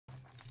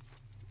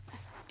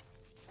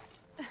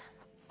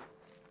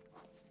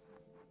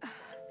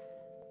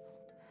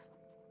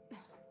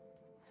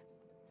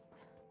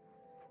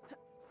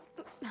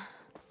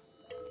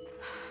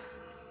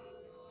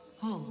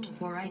Hold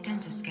for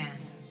identiscan.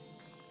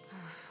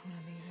 One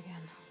of these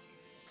again.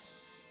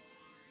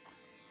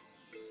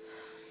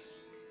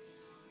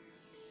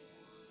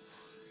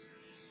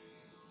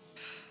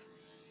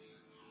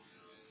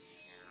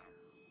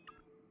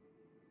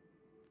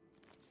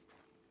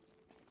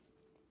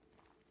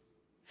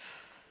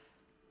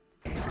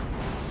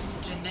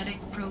 Genetic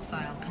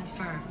profile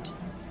confirmed.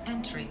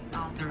 Entry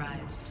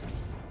authorized.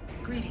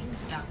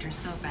 Greetings, Dr.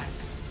 Sobek.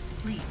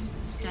 Please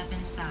step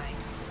inside.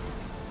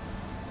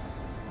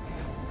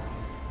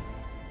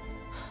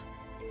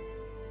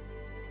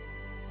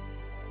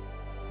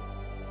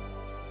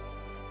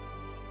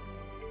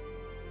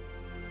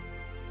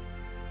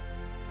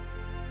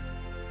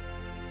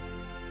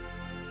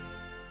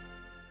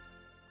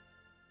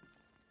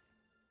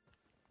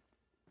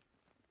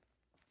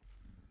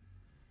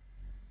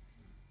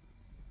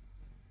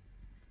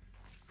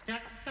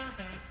 Dr.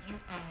 Sobek, you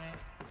are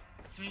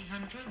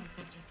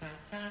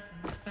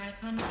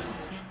 355,510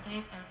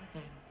 days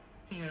overdue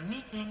for your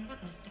meeting with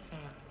Mr.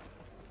 Farr.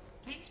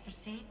 Please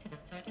proceed to the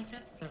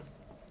 35th floor.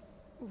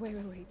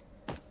 Wait.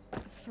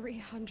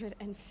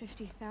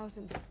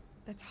 350,000.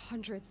 That's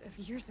hundreds of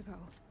years ago.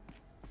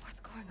 What's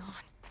going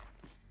on?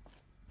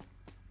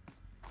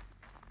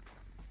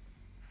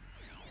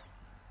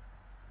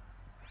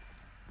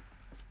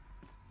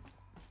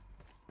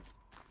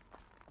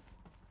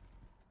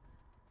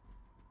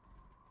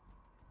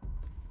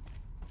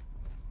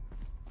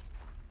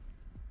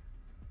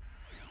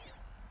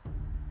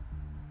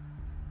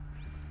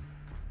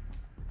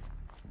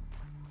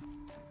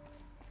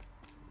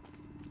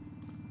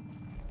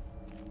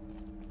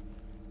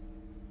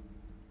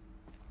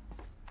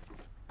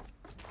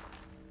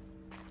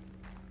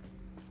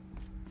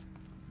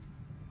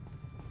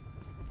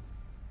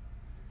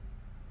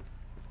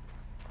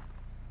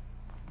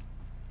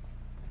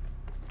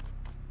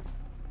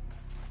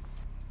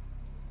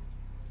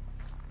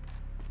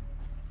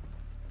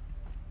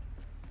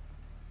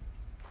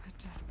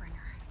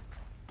 Deathbringer.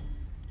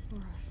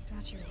 Or a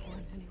statue of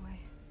one, anyway.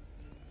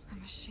 A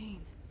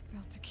machine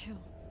built to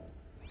kill.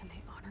 And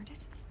they honored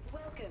it?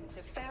 Welcome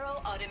to Faro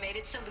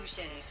Automated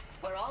Solutions,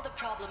 where all the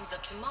problems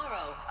of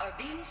tomorrow are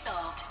being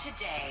solved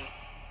today.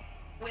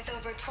 With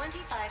over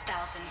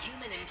 25,000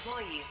 human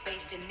employees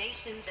based in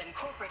nations and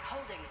corporate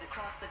holdings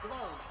across the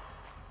globe,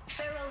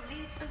 Faro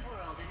leads the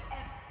world in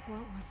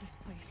What was this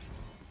place?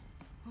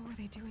 What were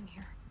they doing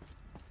here?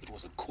 It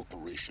was a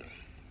corporation.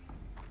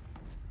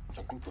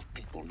 A group of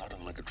people not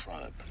unlike a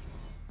tribe.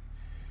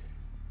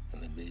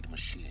 And they made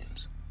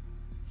machines.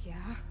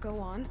 Yeah, go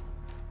on.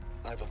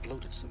 I've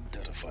uploaded some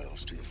data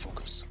files to your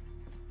focus.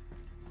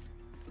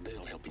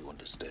 They'll help you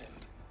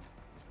understand.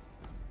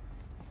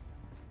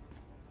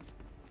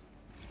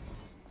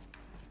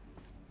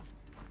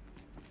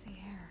 The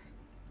air.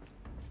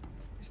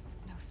 There's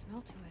no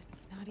smell to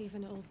it. Not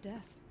even old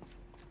death.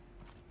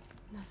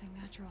 Nothing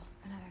natural.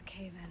 Another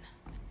cave-in.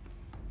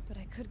 But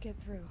I could get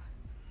through.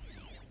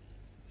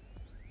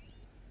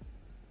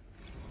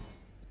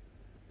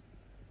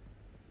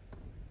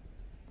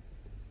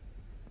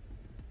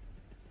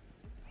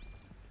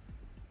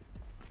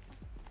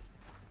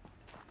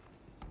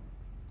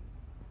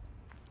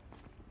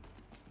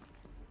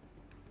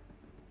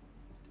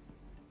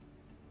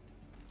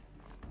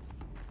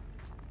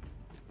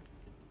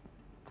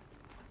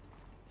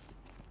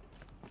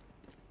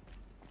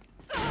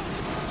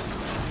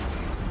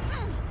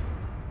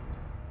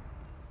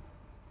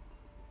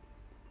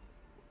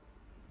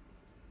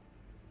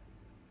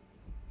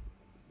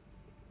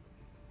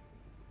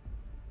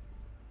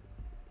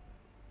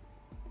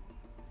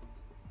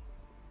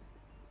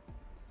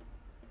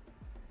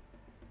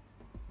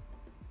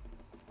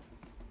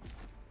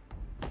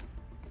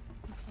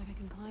 Looks like I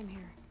can climb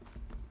here.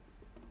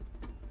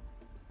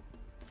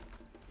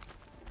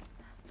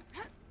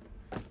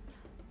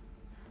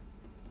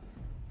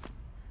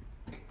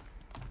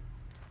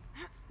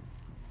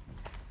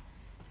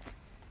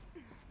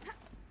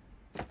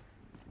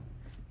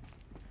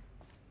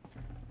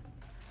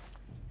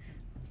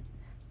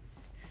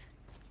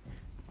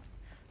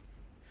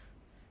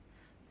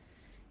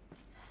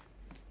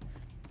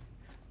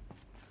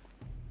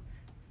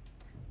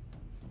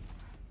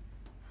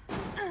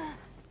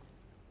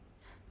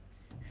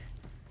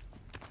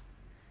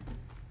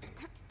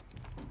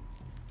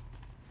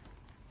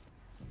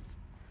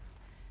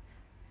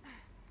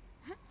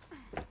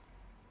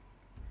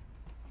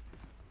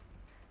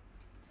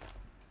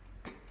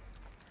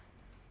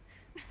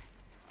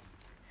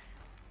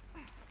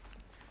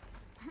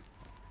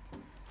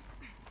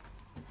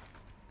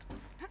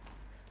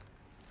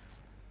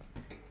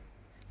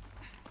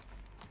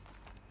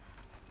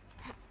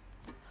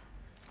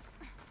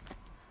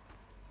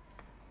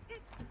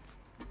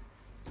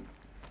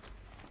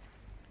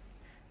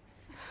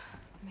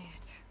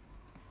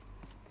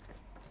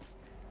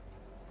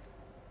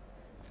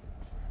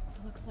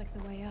 Looks like the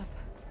way up.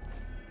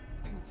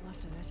 What's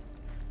left of it.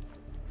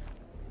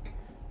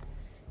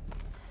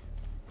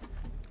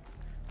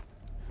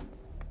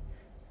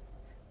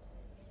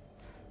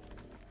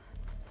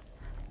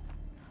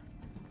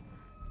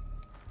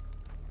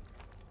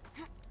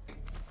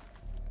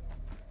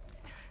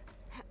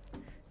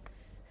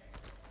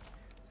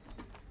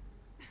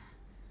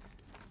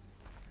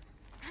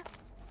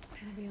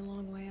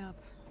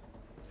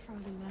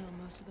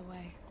 of the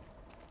way.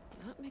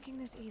 Not making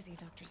this easy,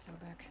 Dr.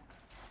 Sobek.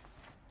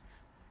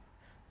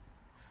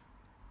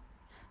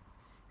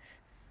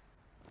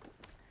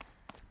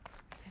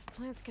 If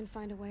plants can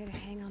find a way to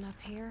hang on up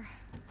here,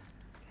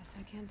 guess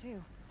I can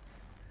too.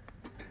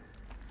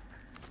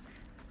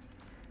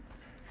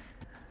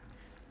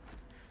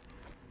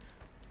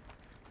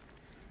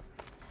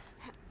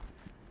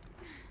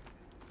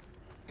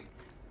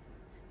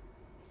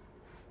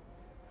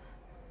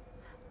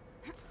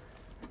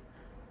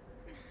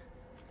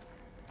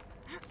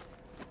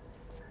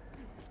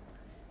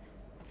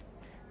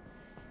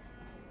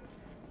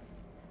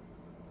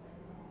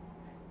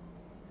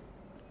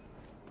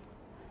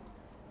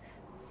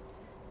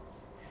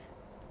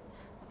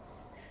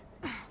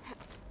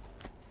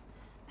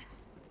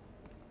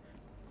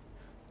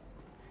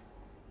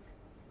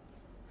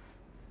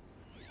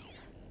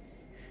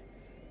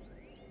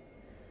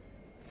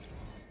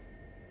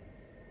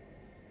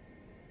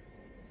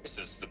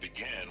 Since the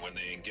began when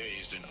they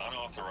engaged in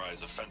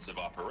unauthorized offensive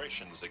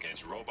operations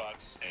against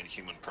robots and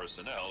human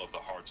personnel of the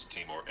Hearts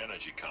Timor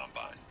Energy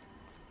Combine.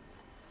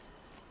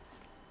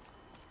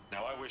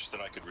 Now, I wish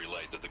that I could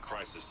relate that the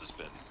crisis has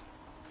been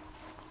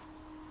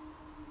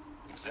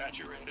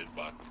exaggerated,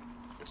 but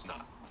it's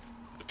not.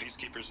 The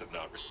Peacekeepers have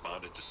not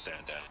responded to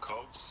stand-down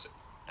codes,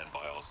 and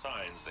by all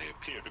signs, they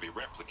appear to be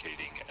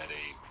replicating at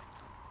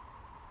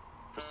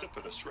a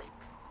precipitous rate.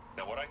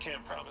 Now, what I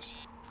can promise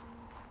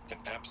can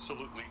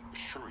absolutely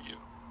assure you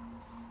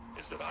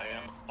is that I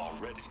am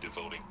already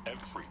devoting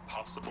every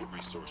possible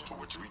resource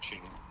towards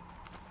reaching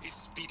a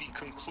speedy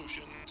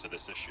conclusion to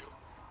this issue.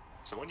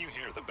 So when you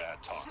hear the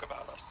bad talk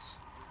about us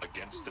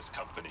against this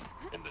company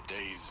in the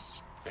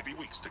days, maybe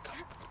weeks to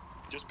come,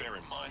 just bear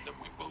in mind that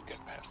we will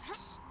get past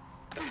this.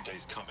 And the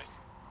day's coming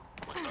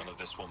when none of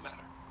this will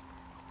matter.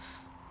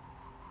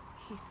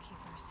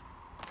 Peacekeepers.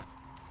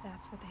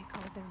 That's what they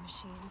called their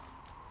machines.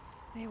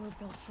 They were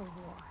built for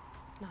war,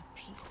 not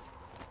peace.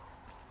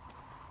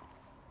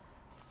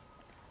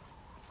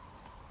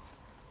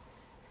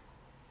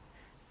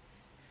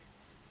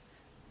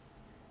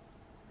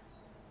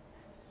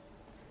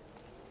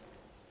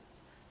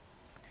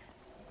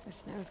 The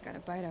snow's got a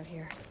bite out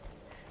here.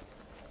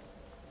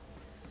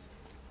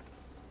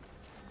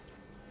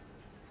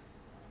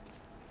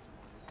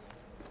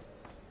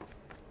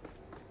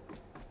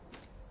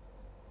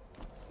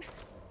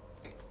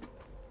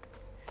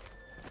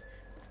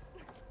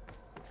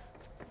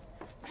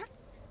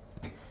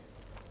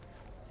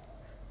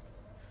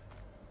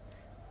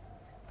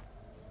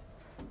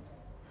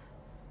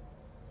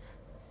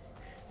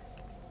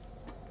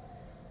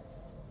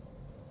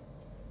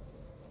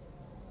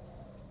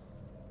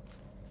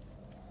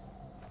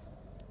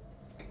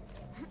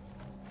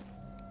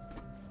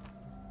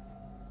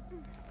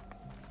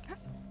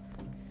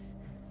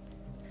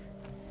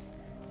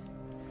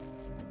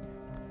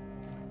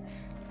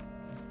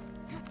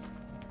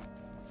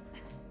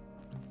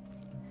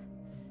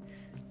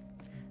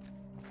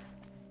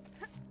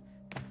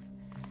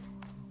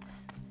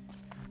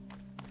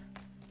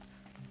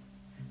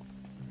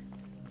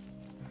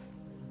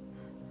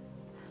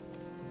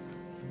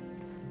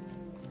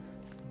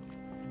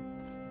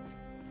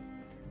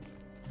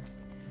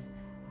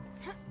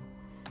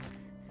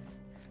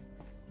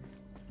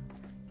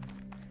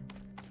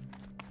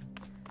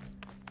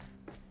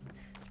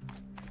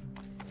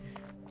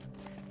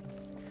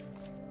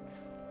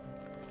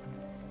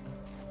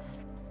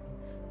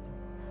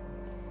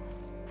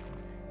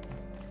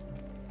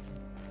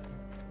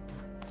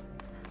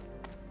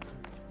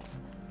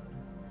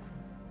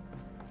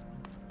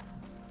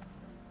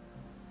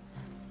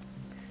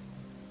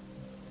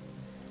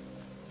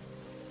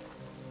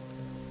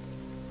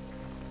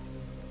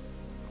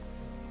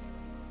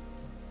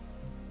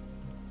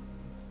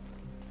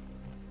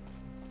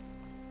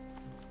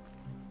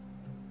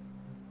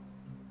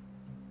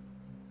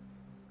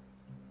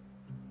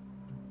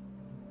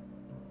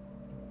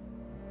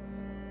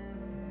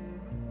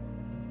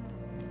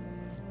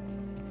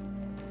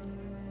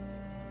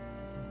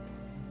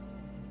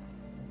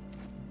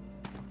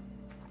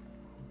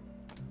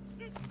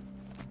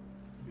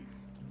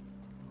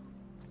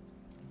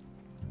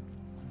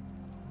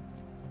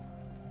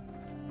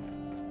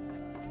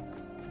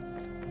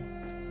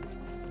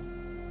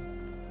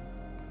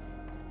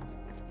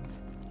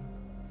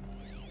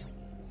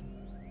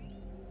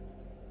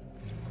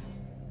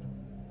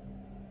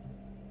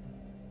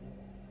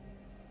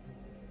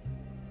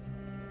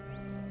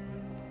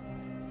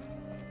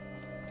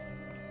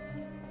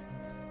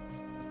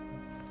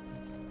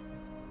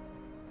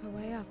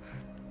 Way up.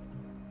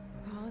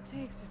 All it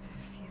takes is a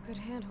few good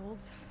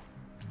handholds.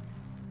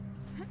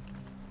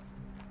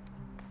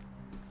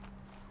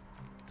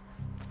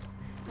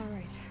 All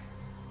right,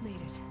 made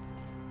it.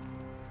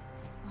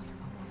 Wonder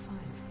what we'll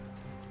find.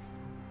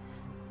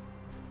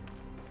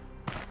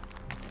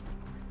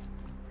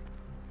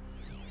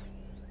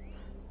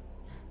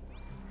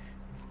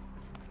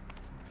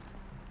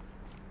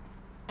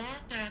 All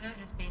data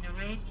has been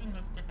erased from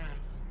this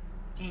device.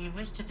 Do you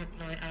wish to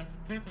deploy Alpha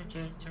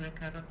privileges to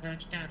recover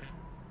purged data?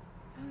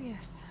 Oh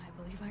yes,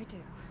 I believe I do.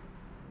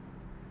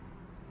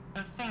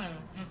 A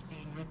file has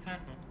been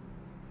recovered.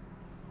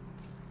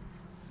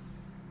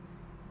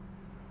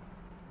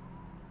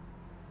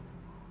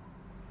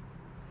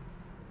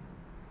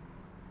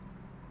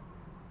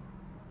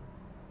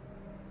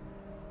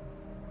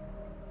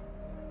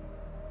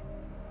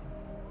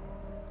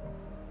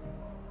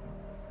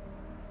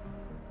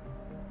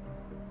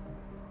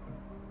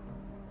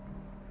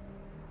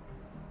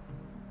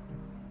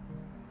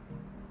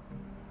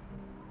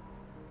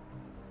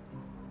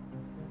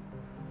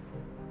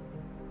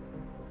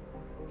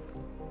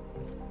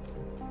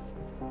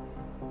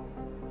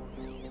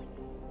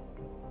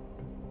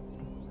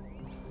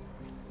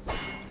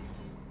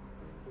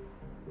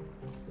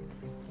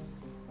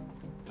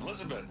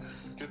 Elizabeth,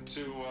 good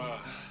to,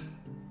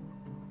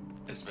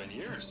 it's been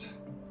years.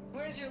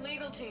 Where's your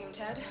legal team,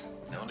 Ted?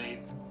 No need.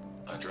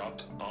 I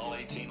dropped all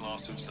 18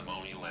 lawsuits the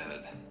moment you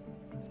landed.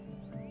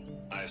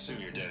 I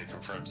assume your data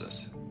confirms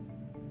this.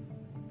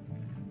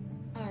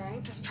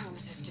 Alright, this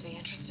promises to be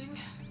interesting.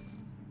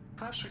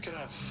 Perhaps we could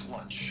have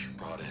lunch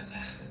brought in.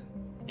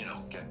 You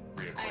know, get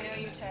reacquainted. I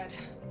know you, Ted.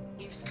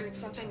 You screwed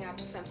something up,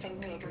 something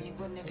big, or you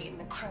wouldn't have eaten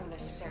the crow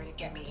necessary to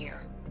get me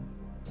here.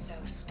 So,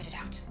 spit it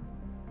out.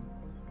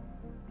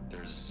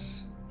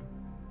 There's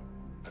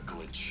a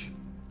glitch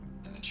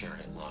in the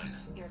chariot line.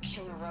 Your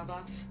killer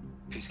robots?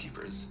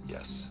 Peacekeepers,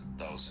 yes,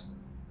 those.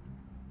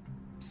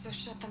 So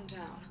shut them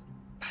down.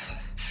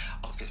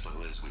 Obviously,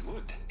 Liz, we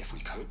would, if we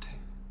could.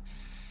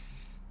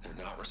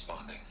 They're not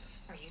responding.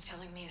 Are you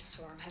telling me a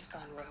swarm has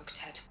gone rogue,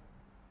 Ted?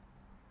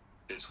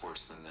 It's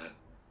worse than that.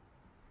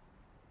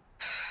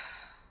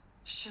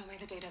 Show me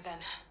the data then.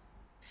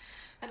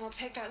 And we'll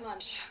take that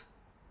lunch.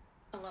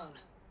 Alone.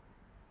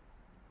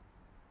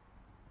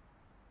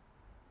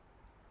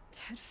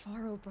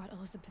 Tedfaro brought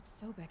Elizabeth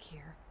Sobek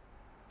here,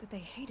 but they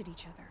hated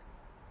each other.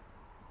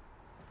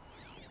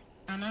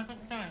 Another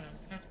file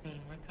has been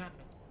recovered.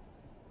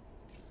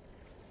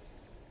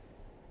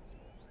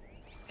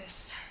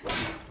 This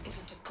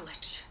isn't a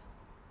glitch.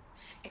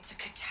 It's a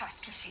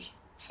catastrophe.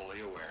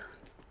 Fully aware.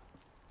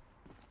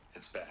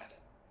 It's bad.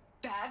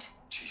 Bad?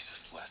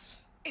 Jesus, Liz.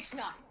 It's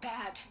not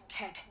bad,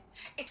 Ted.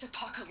 It's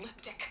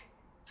apocalyptic.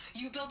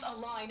 You built a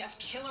line of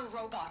killer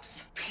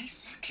robots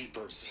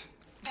Peacekeepers.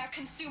 that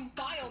consume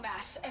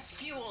biomass as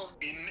fuel,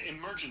 In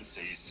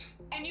emergencies.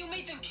 and you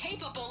made them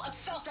capable of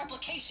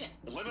self-replication.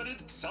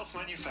 Limited,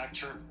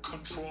 self-manufacture,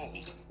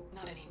 controlled.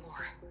 Not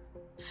anymore.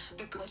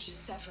 The glitch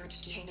severed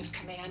chain of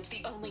command.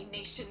 The only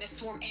nation this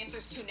swarm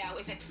answers to now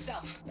is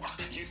itself.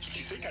 You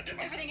think I did?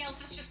 Everything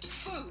else is just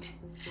food.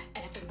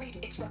 And at the rate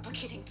it's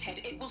replicating, Ted,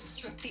 it will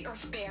strip the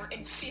Earth bare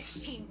in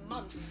 15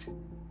 months.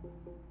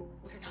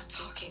 We're not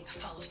talking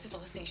fall of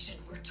civilization.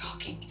 We're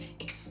talking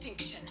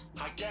extinction.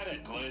 I get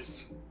it,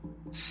 Liz.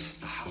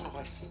 So how do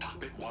I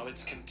stop it while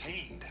it's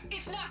contained?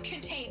 It's not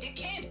contained. It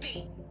can't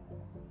be.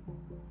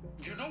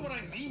 You know what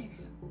I mean.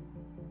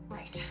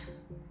 Right.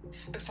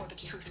 Before the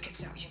truth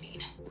gets out, you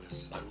mean?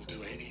 Liz, I will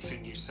do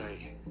anything you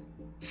say.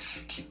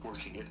 Keep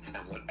working it, and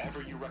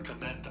whatever you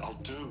recommend, I'll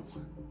do.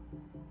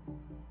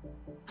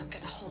 I'm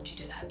gonna hold you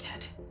to that,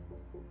 Ted.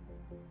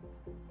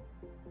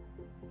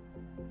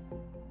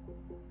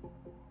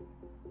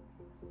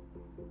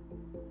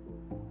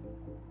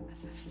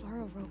 The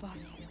Faro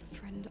robots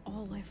threatened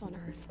all life on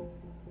Earth,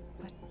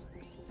 but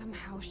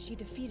somehow she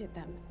defeated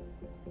them.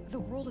 The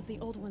world of the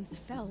old ones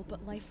fell,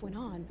 but life went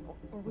on,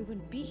 or we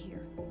wouldn't be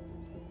here.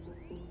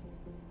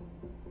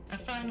 A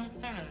final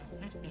file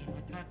has been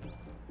recovered.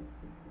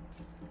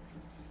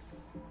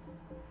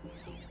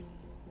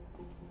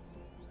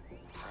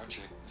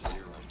 Project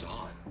Zero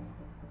Dawn.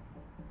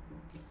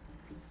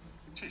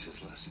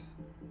 Jesus, Liz.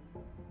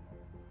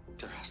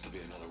 There has to be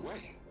another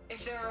way.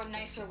 If there were a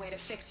nicer way to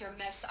fix your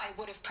mess, I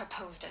would have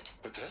proposed it.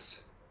 But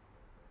this?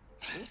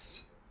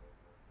 This?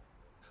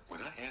 When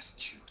I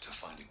asked you to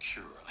find a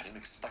cure, I didn't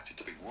expect it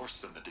to be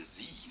worse than the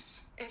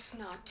disease. It's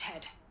not,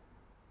 Ted.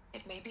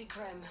 It may be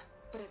grim,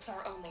 but it's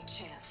our only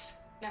chance.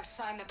 Now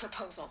sign the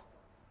proposal.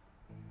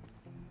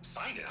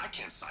 Sign it? I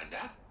can't sign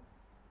that.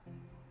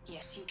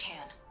 Yes, you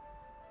can.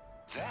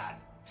 That?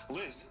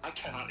 Liz, I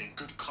cannot in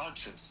good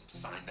conscience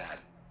sign that.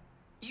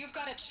 You've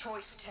got a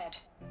choice, Ted.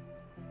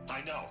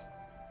 I know.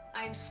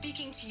 I'm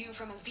speaking to you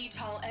from a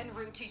VTOL en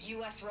route to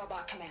U.S.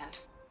 Robot Command.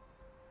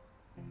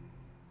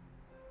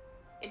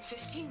 In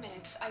 15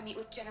 minutes, I meet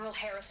with General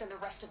Harris and the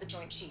rest of the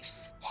Joint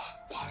Chiefs.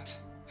 What?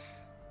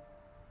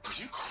 Are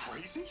you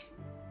crazy?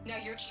 Now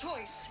your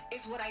choice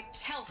is what I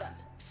tell them.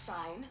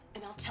 Sign,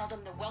 and I'll tell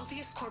them the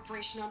wealthiest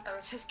corporation on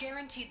Earth has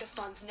guaranteed the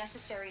funds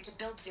necessary to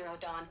build Zero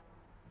Dawn.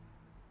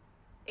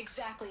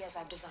 Exactly as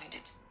I've designed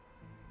it.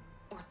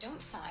 Or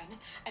don't sign,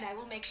 and I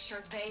will make sure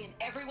they and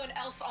everyone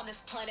else on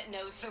this planet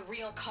knows the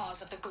real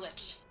cause of the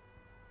glitch.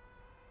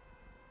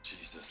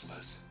 Jesus,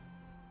 Liz.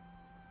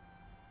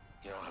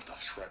 You don't have to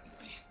threaten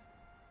me.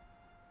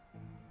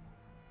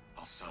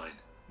 I'll sign.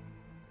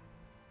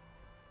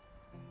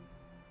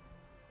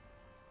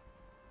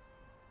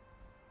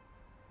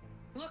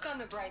 Look on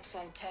the bright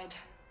side, Ted.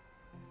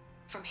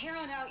 From here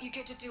on out, you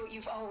get to do what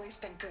you've always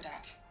been good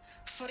at.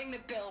 Footing the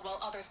bill while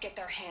others get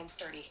their hands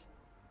dirty.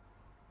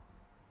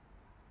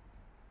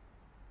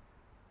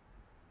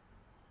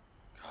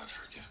 God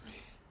forgive me.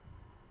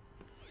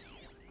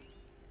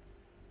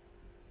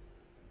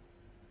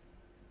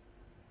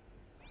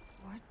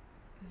 What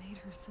made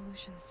her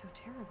solution so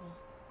terrible?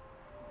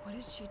 What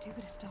did she do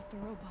to stop the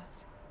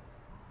robots?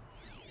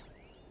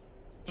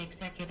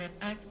 Executive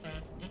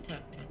access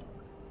detected.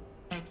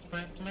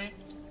 Express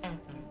lift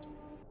opened.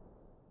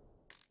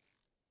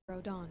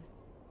 Dawn.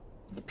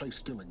 The place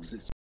still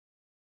exists.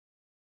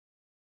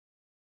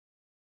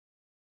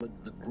 But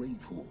the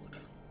Grave Horde.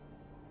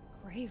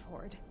 Grave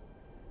Horde?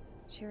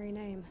 Cheery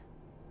name.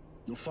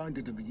 You'll find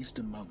it in the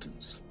Eastern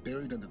Mountains,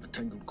 buried under the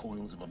tangled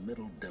coils of a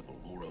metal devil,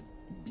 or a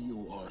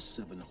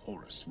BOR-7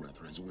 Horus,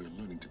 rather, as we're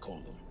learning to call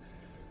them.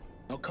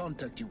 I'll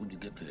contact you when you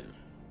get there.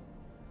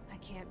 I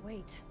can't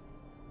wait.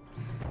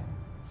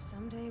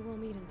 Someday we'll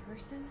meet in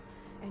person,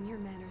 and your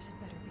manners had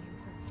better be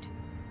improved.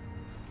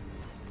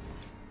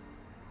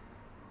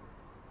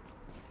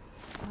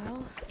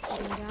 Well,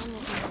 getting down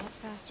will be a lot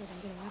faster than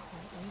getting up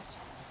there, at least.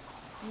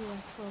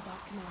 U.S.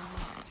 Robot Command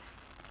next.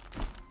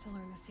 To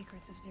learn the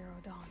secrets of Zero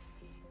Dawn.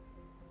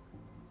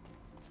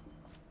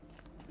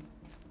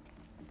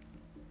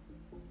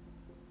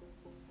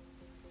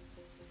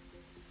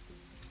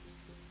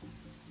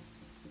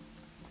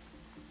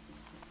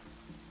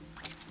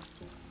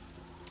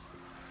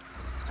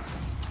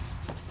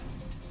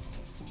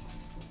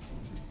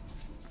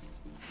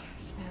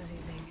 Snazzy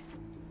thing.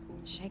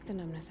 Shake the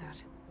numbness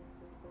out.